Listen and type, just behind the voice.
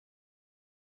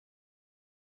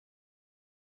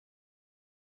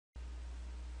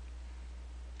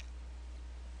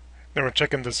Then we're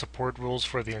checking the support rules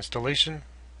for the installation.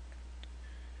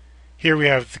 Here we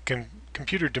have the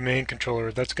computer domain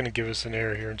controller. That's going to give us an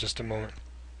error here in just a moment.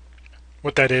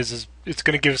 What that is it's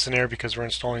going to give us an error because we're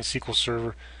installing SQL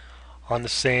Server on the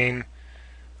same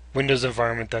Windows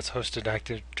environment that's hosted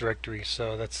Active Directory.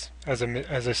 So that's, as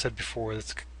I said before,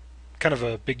 that's kind of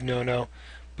a big no-no,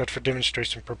 but for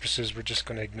demonstration purposes we're just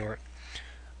going to ignore it.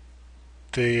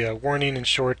 The warning in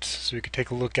short, so we could take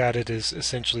a look at it, is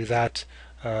essentially that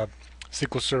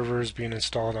SQL Servers being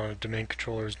installed on a domain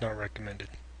controller is not recommended.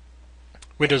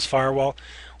 Windows Firewall,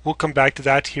 we'll come back to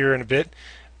that here in a bit.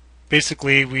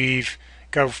 Basically, we've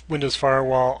got Windows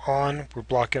Firewall on, we're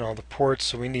blocking all the ports,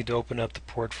 so we need to open up the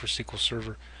port for SQL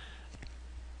Server.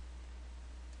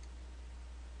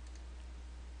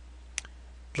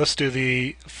 Let's do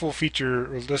the full feature,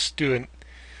 or let's do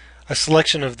a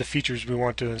selection of the features we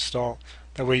want to install.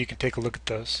 That way you can take a look at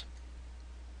those.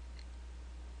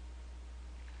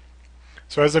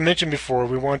 So as I mentioned before,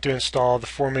 we want to install the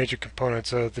four major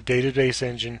components of the Database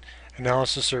Engine,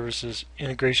 Analysis Services,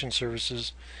 Integration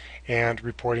Services, and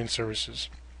Reporting Services.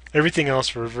 Everything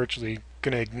else we're virtually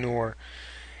going to ignore.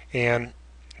 And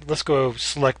let's go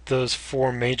select those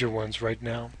four major ones right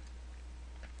now.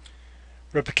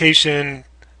 Replication,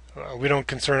 we don't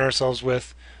concern ourselves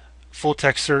with. Full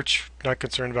text search, not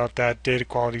concerned about that. Data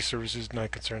quality services,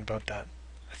 not concerned about that.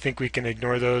 I think we can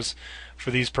ignore those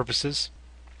for these purposes.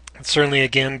 And certainly,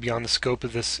 again, beyond the scope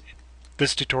of this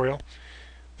tutorial.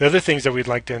 The other things that we'd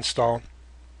like to install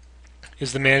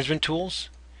is the management tools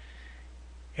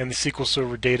and the SQL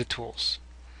Server data tools.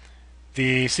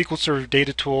 The SQL Server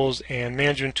data tools and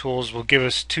management tools will give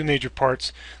us two major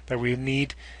parts that we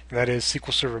need, and that is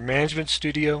SQL Server Management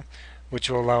Studio, which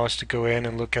will allow us to go in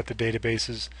and look at the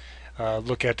databases,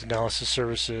 look at analysis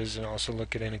services, and also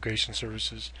look at integration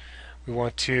services. We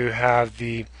want to have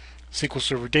the SQL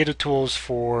Server data tools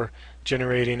for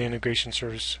generating integration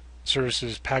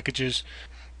services packages.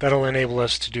 That'll enable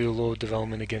us to do load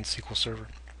development against SQL Server.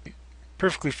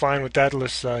 Perfectly fine with that.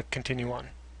 Let's continue on.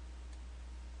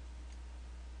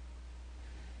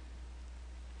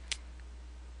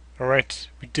 Alright,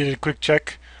 we did a quick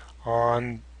check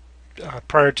on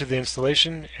prior to the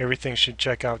installation. Everything should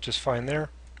check out just fine there.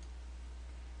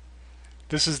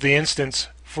 This is the instance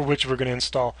for which we're going to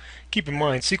install. Keep in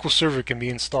mind, SQL Server can be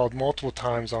installed multiple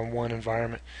times on one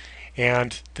environment,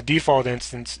 and the default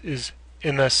instance is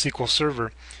MS SQL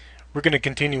Server. We're going to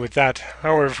continue with that.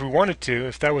 However, if we wanted to,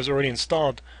 if that was already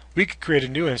installed, we could create a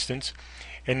new instance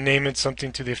and name it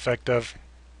something to the effect of,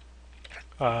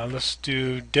 let's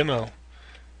do demo.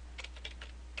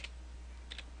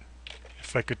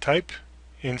 If I could type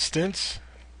instance,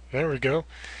 there we go.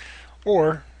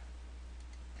 Or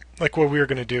like what we were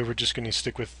going to do, we're just going to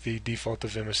stick with the default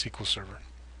of MS SQL Server.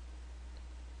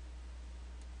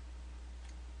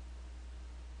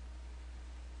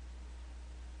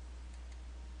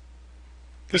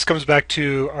 This comes back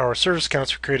to our service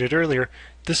accounts we created earlier.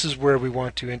 This is where we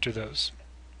want to enter those.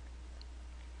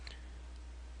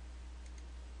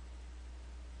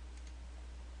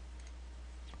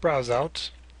 Browse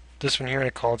out. This one here I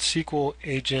called SQL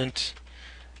Agent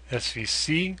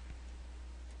SVC.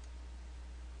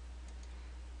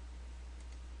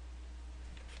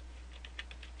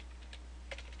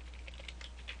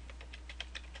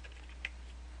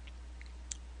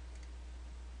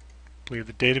 I believe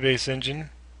the database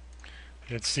engine.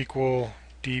 It's SQL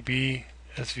DB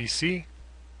SVC.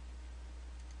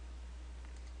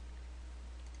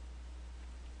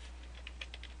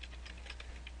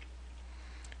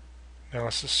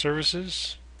 Analysis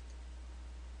Services.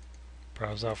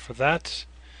 Browse out for that.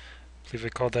 I believe I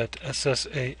called that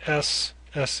SSAS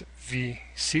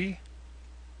SVC.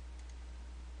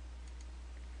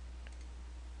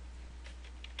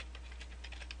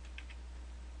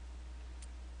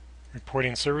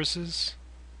 Reporting Services.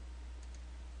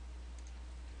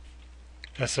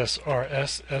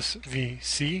 SSRS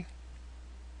SVC.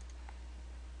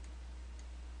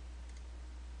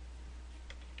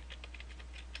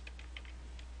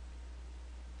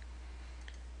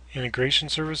 Integration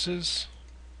Services.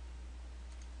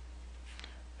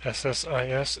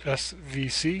 SSIS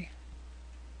SVC.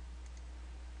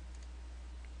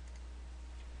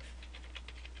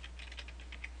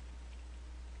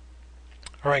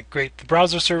 Alright, great. The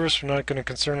browser service we're not going to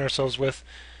concern ourselves with.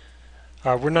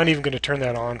 We're not even going to turn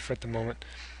that on for at the moment.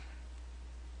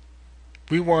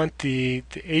 We want the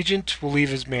agent will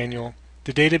leave as manual.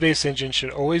 The database engine should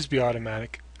always be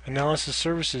automatic. Analysis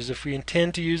services, if we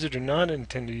intend to use it or not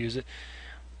intend to use it,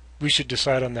 we should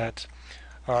decide on that.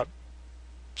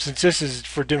 Since this is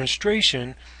for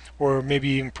demonstration, Or maybe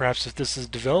even perhaps if this is a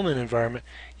development environment,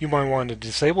 you might want to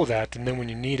disable that, and then when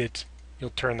you need it,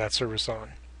 you'll turn that service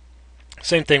on.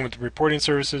 Same thing with the reporting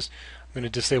services. I'm going to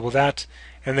disable that,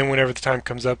 and then whenever the time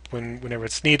comes up, whenever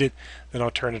it's needed, then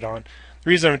I'll turn it on. The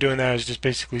reason I'm doing that is just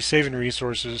basically saving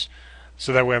resources,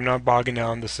 so that way I'm not bogging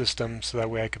down the system, so that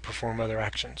way I can perform other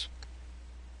actions.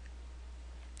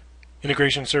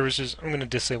 Integration services, I'm going to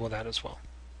disable that as well.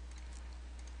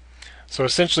 So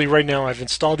essentially right now I've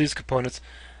installed these components,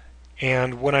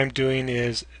 and what I'm doing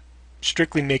is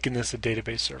strictly making this a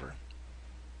database server.